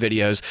exclusive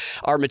videos.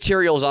 Our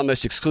material is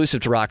almost exclusive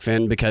to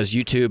Rockfin because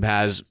YouTube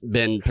has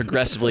been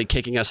progressively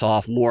kicking us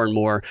off more and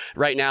more.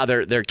 Right now,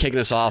 they're kicking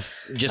us off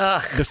just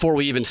before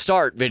we even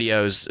start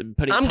videos.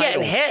 I'm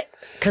getting hit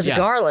because of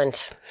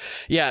Garland.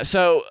 Yeah,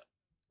 so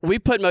we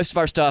put most of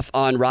our stuff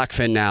on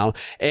Rockfin now,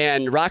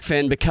 and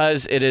Rockfin,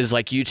 because it is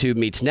like YouTube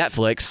meets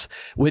Netflix,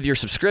 with your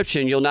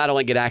subscription, you'll not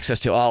only get access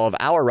to all of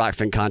our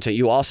Rockfin content,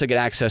 you also get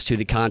access to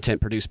the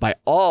content produced by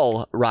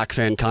all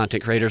Rockfin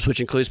content creators, which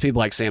includes people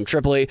like Sam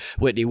Tripoli,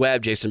 Whitney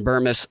Webb, Jason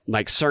Burmis,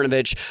 Mike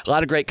Cernovich, a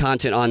lot of great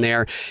content on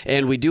there.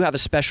 And we do have a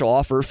special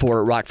offer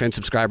for Rockfin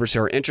subscribers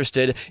who are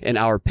interested in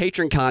our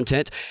patron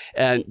content.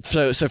 And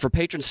so for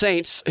patron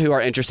saints who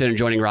are interested in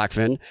joining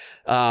Rockfin,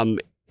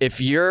 if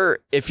you're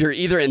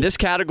either in this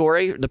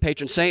category, the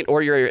patron saint,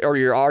 or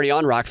you're already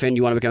on Rockfin,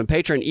 you want to become a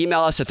patron, email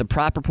us at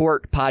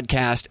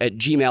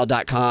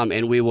thepropreportpodcast@gmail.com,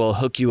 and we will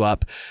hook you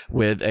up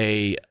with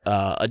a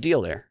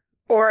deal there.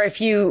 Or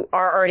if you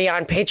are already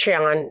on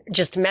Patreon,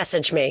 just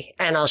message me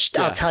and I'll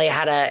tell you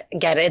how to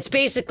get it. It's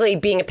basically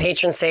being a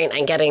patron saint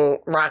and getting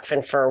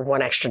Rockfin for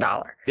 $1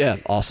 extra. Yeah,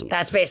 awesome.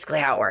 That's basically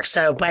how it works.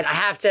 So, but I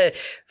have to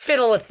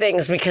fiddle with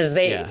things because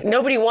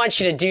nobody wants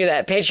you to do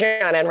that.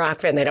 Patreon and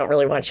Rockfin, they don't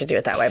really want you to do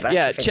it that way. But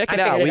check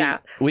it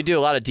out. We do a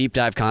lot of deep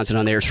dive content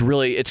on there.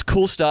 It's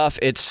cool stuff.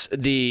 It's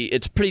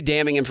pretty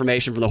damning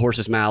information from the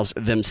horse's mouths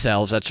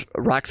themselves. That's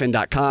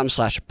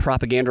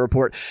rockfin.com/propaganda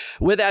report.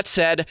 With that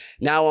said,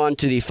 now on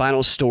to the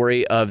final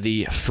story of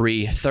the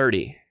free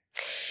 30.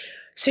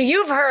 So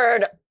you've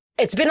heard,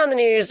 it's been on the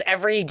news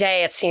every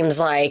day, it seems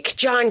like.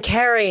 John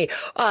Kerry,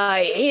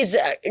 he's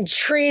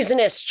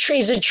treasonous,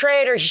 he's a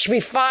traitor, he should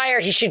be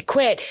fired, he should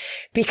quit.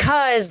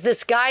 Because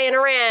this guy in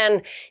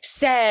Iran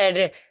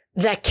said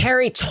that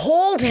Kerry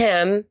told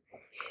him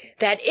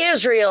that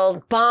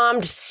Israel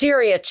bombed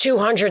Syria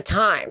 200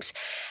 times.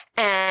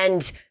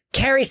 And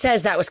Kerry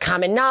says that was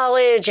common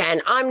knowledge,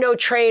 and I'm no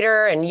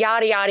traitor, and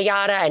yada, yada,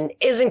 yada. And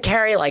isn't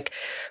Kerry like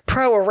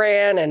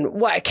pro-Iran? And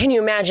what can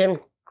you imagine?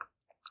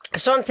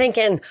 So I'm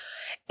thinking,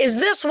 is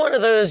this one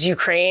of those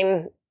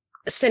Ukraine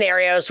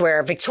scenarios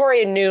where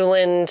Victoria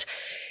Nuland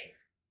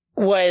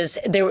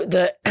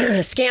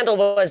the scandal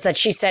was that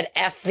she said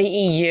F the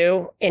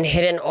EU in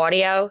hidden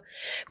audio.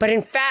 But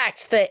in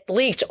fact, the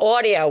leaked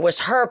audio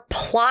was her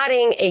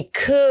plotting a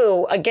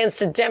coup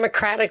against a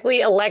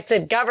democratically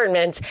elected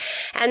government.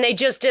 And they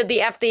just did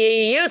the F the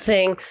EU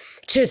thing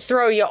to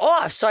throw you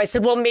off. So I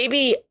said, well,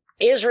 maybe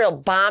Israel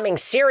bombing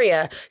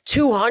Syria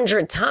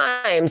 200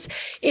 times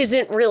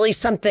isn't really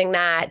something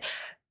that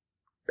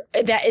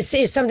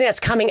is something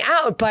that's coming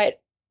out, but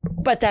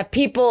that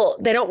people,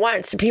 they don't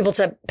want people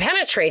to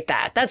penetrate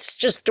that. That's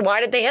just, why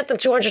did they hit them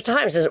 200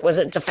 times? Was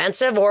it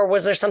defensive, or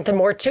was there something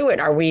more to it?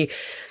 Are we,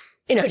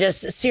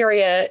 just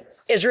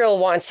Israel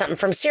wants something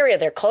from Syria.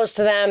 They're close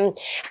to them.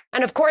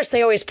 And of course,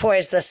 they always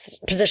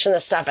position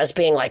this stuff as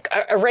being like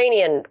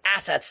Iranian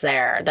assets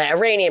there, the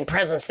Iranian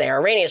presence there.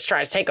 Iranians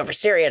trying to take over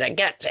Syria to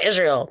get to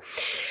Israel.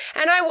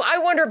 And I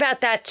wonder about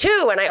that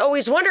too. And I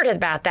always wondered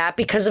about that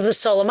because of the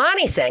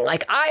Soleimani thing.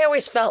 Like, I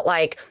always felt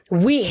like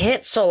we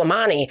hit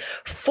Soleimani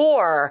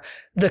for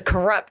the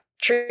corrupt,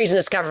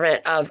 treasonous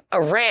government of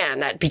Iran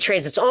that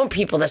betrays its own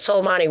people, that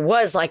Soleimani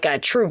was like a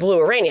true blue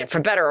Iranian,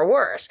 for better or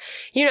worse.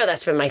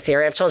 That's been my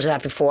theory. I've told you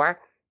that before.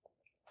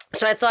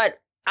 So I thought,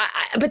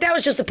 but that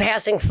was just a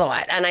passing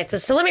thought. And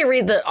so let me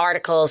read the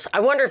articles. I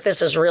wonder if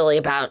this is really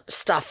about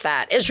stuff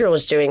that Israel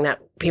is doing that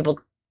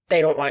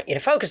they don't want you to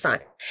focus on.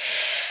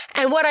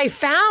 And what I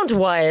found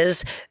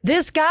was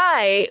this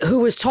guy who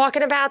was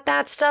talking about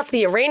that stuff,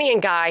 the Iranian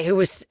guy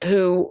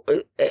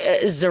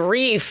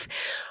Zarif,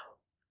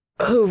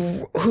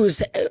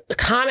 whose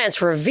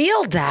comments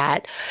revealed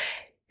that,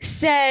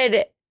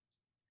 said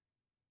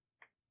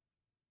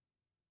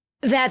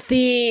that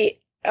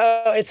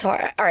it's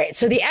hard. All right.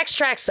 So the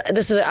extracts, I'm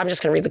just going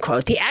to read the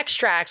quote. The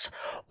extracts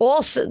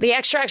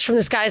from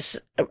this guy's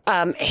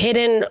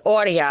hidden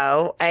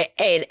audio,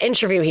 an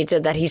interview he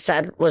did that he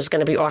said was going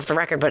to be off the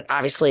record, but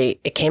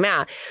obviously it came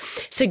out,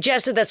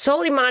 suggested that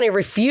Soleimani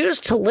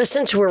refused to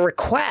listen to a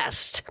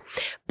request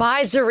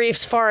by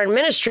Zarif's foreign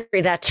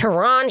ministry that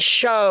Tehran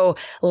show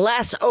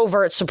less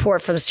overt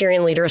support for the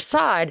Syrian leader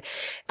Assad.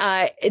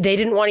 They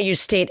didn't want to use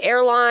state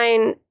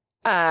airline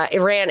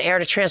Iran air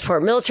to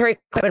transport military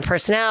equipment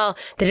personnel.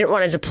 They didn't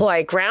want to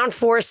deploy ground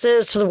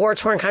forces to the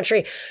war-torn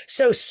country.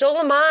 So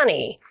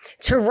Soleimani,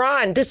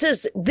 Tehran, this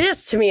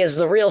to me is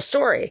the real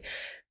story.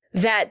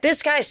 That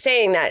this guy's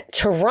saying that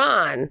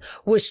Tehran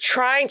was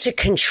trying to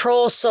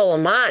control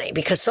Soleimani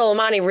because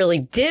Soleimani really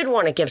did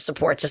want to give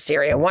support to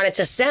Syria, wanted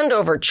to send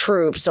over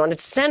troops, wanted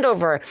to send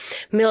over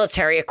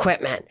military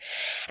equipment,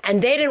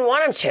 and they didn't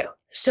want him to.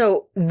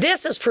 So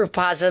this is proof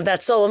positive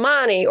that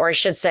Soleimani, or I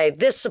should say,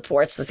 this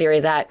supports the theory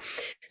that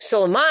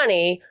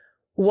Soleimani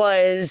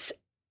was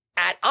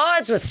at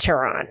odds with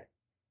Tehran.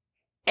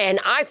 And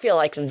I feel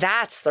like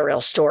that's the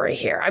real story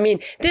here. I mean,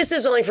 this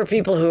is only for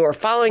people who are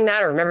following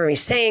that or remember me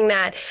saying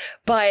that,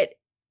 but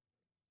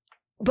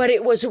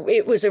it was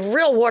a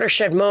real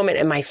watershed moment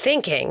in my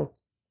thinking,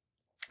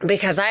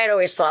 because I had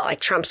always thought like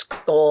Trump's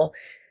goal,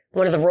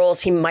 one of the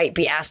roles he might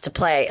be asked to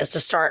play, is to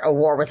start a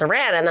war with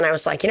Iran. And then I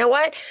was like, you know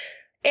what?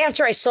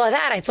 After I saw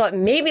that, I thought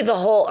maybe the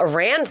whole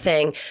Iran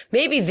thing,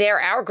 maybe they're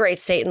our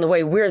great Satan the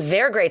way we're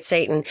their great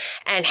Satan.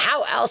 And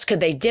how else could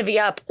they divvy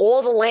up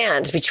all the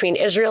land between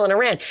Israel and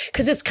Iran?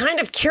 Because it's kind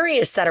of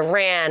curious that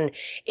Iran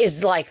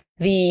is like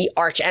the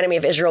arch enemy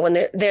of Israel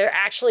when they're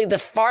actually the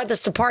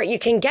farthest apart you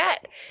can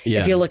get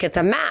if you look at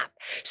the map.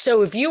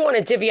 So if you want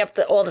to divvy up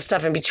all the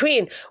stuff in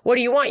between, what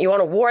do you want? You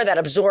want a war that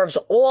absorbs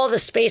all the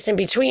space in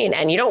between,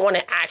 and you don't want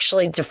to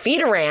actually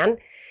defeat Iran.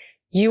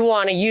 You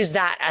want to use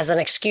that as an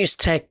excuse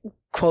to,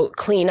 quote,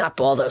 clean up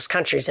all those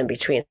countries in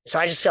between. So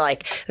I just feel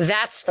like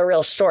that's the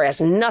real story. It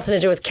has nothing to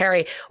do with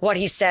Kerry, what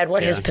he said,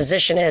 what his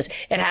position is.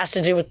 It has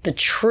to do with the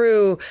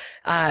true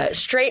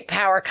straight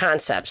power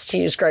concepts, to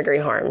use Gregory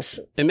Harm's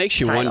It makes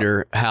you title.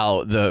 wonder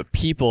how the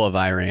people of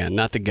Iran,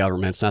 not the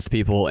governments, not the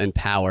people in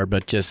power,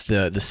 but just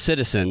the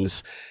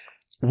citizens,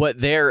 what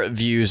their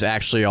views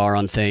actually are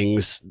on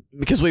things.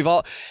 Because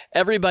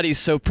everybody's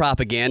so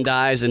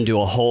propagandized into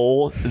a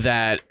hole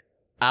that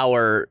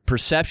our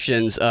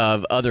perceptions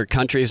of other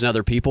countries and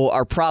other people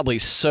are probably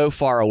so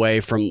far away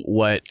from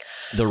what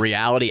the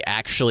reality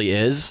actually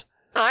is.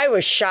 I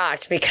was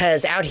shocked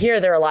because out here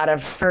there are a lot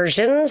of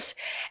versions,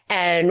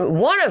 and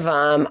one of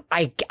them,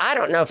 I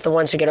don't know if the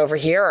ones who get over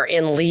here are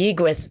in league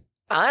with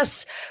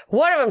us.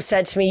 One of them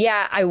said to me,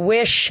 yeah, I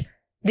wish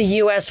the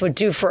U.S. would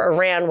do for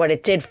Iran what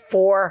it did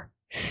for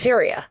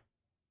Syria,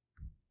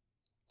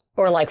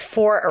 or like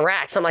for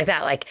Iraq, something like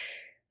that, like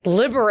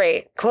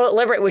liberate, quote,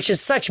 liberate, which is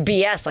such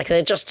BS. Like,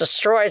 it just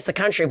destroys the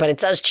country, but it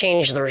does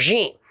change the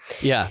regime.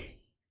 Yeah.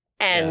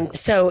 And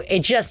so it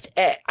just,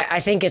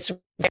 I think it's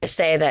fair to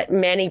say that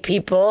many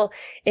people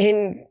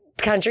in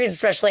countries,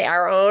 especially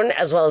our own,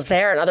 as well as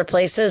there and other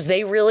places,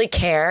 they really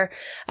care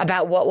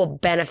about what will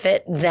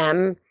benefit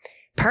them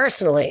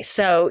personally.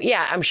 So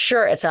yeah, I'm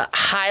sure it's a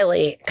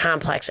highly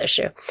complex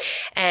issue.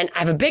 And I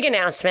have a big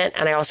announcement,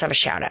 and I also have a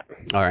shout out.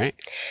 All right.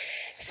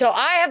 So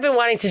I have been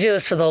wanting to do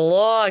this for the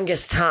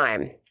longest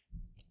time.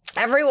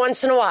 every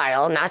once in a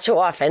while, not too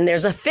often,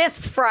 there's a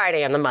 5th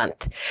Friday in the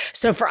month.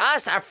 So for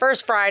us, our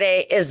first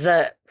Friday is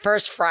the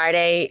first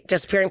Friday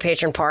Disappearing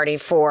Patron Party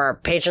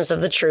for patrons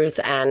of the truth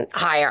and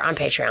higher on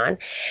Patreon.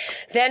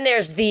 Then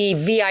there's the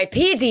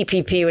VIP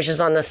DPP, which is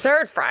on the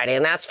 3rd Friday,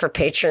 and that's for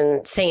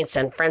patron saints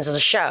and friends of the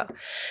show.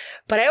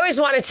 But I always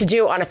wanted to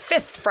do on a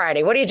 5th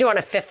Friday. What do you do on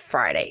a 5th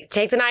Friday?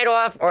 Take the night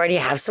off, or do you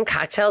have some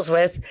cocktails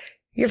with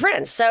your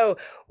friends? So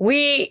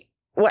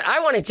what I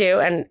want to do,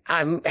 and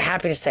I'm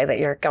happy to say that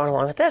you're going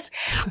along with this,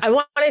 I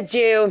want to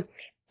do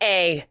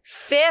a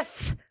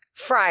 5th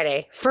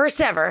Friday,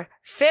 first ever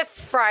 5th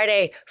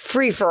Friday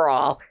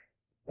free-for-all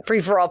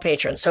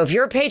patrons. So if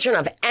you're a patron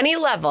of any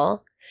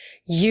level,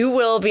 you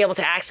will be able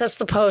to access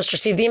the post,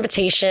 receive the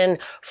invitation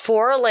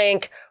for a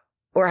link.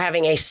 We're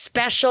having a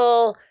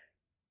special,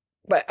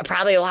 but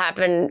probably will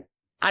happen,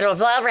 I don't know if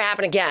it'll ever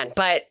happen again,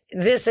 but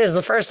this is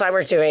the first time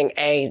we're doing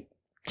a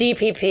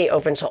DPP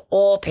open to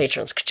all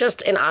patrons,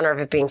 just in honor of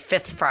it being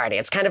 5th Friday.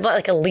 It's kind of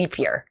like a leap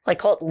year, like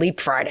call it Leap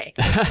Friday.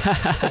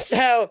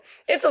 So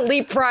it's a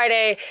Leap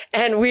Friday,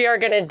 and we are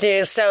going to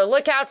do, so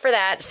look out for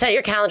that. Set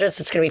your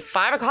calendars. It's going to be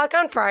 5 o'clock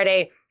on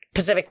Friday,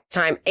 Pacific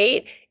time,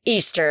 8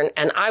 Eastern,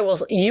 and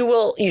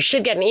you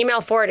should get an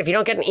email for it. If you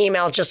don't get an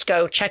email, just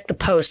go check the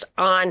post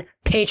on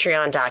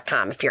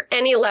patreon.com. If you're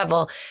any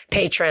level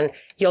patron,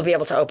 you'll be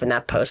able to open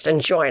that post and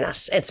join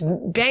us. It's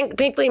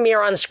Binkley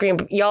Mirror on the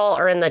screen. Y'all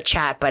are in the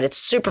chat, but it's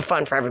super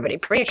fun for everybody.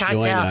 Bring a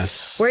cocktail,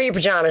 wear your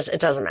pajamas. It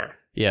doesn't matter.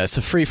 Yeah, it's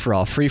a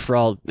free-for-all.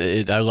 Free-for-all,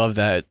 I love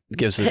that. It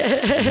gives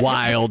it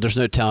wild. There's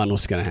no telling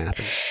what's going to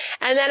happen.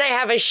 And then I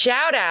have a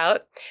shout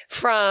out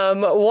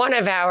from one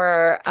of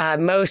our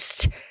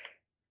most,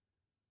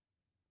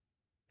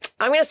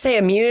 I'm going to say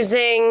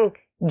amusing,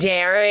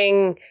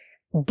 daring,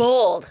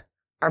 bold,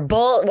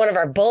 one of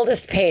our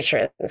boldest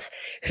patrons,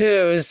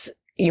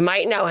 you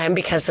might know him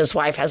because his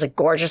wife has a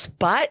gorgeous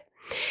butt.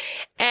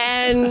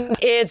 And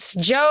it's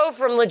Joe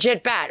from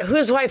Legit Bat,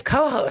 whose wife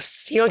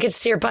co-hosts. You don't get to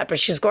see her butt, but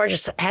she's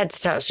gorgeous head to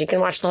toe, so you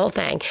can watch the whole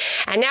thing.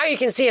 And now you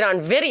can see it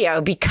on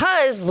video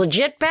because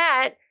Legit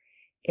Bat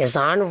is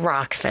on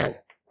Rockfin.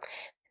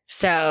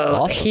 So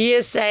awesome. He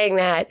is saying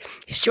that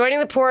he's joining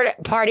the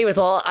party with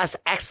all us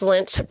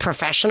excellent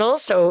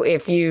professionals. So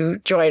if you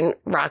join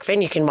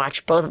Rockfin, you can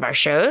watch both of our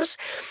shows.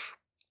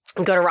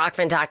 Go to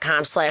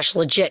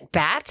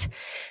rockfin.com/legitbat.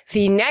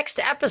 The next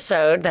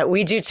episode that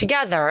we do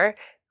together,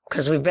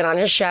 because we've been on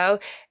his show,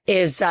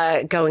 is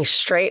going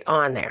straight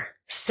on there.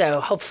 So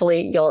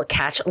hopefully you'll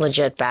catch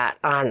Legit Bat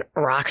on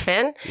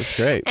Rockfin. That's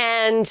great.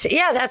 And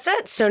yeah, that's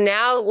it. So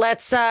now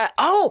let's, did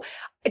I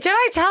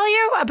tell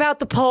you about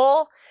the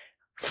poll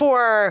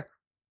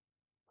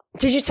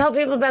did you tell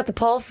people about the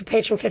poll for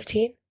Patron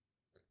 15?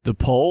 The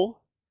poll?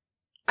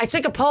 I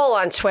took a poll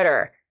on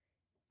Twitter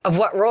of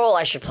what role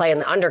I should play in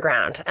the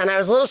underground. And I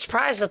was a little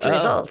surprised at the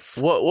results.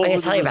 What were the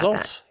results?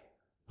 About that.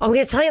 I'm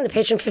going to tell you in the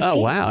Patron 15. Oh,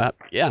 wow.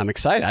 Yeah, I'm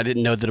excited. I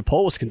didn't know that a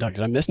poll was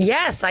conducted. I missed it.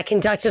 Yes, I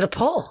conducted a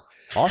poll.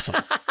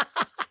 Awesome.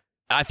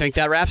 I think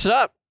that wraps it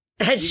up.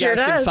 It sure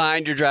does. You guys can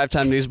find your Drive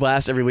Time News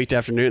Blast every weekday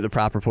afternoon at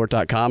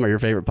thepropreport.com or your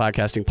favorite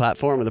podcasting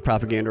platform or the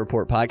Propaganda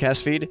Report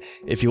podcast feed.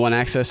 If you want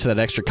access to that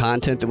extra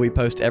content that we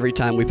post every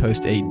time we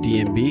post a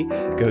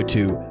DNB, go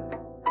to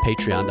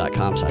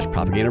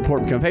patreon.com/propaganda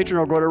report, become a patron,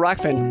 or go to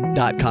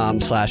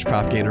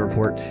rockfin.com/propaganda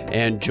report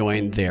and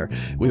join there.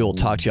 We will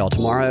talk to y'all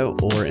tomorrow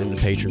or in the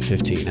Patron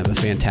 15. Have a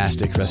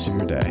fantastic rest of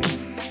your day.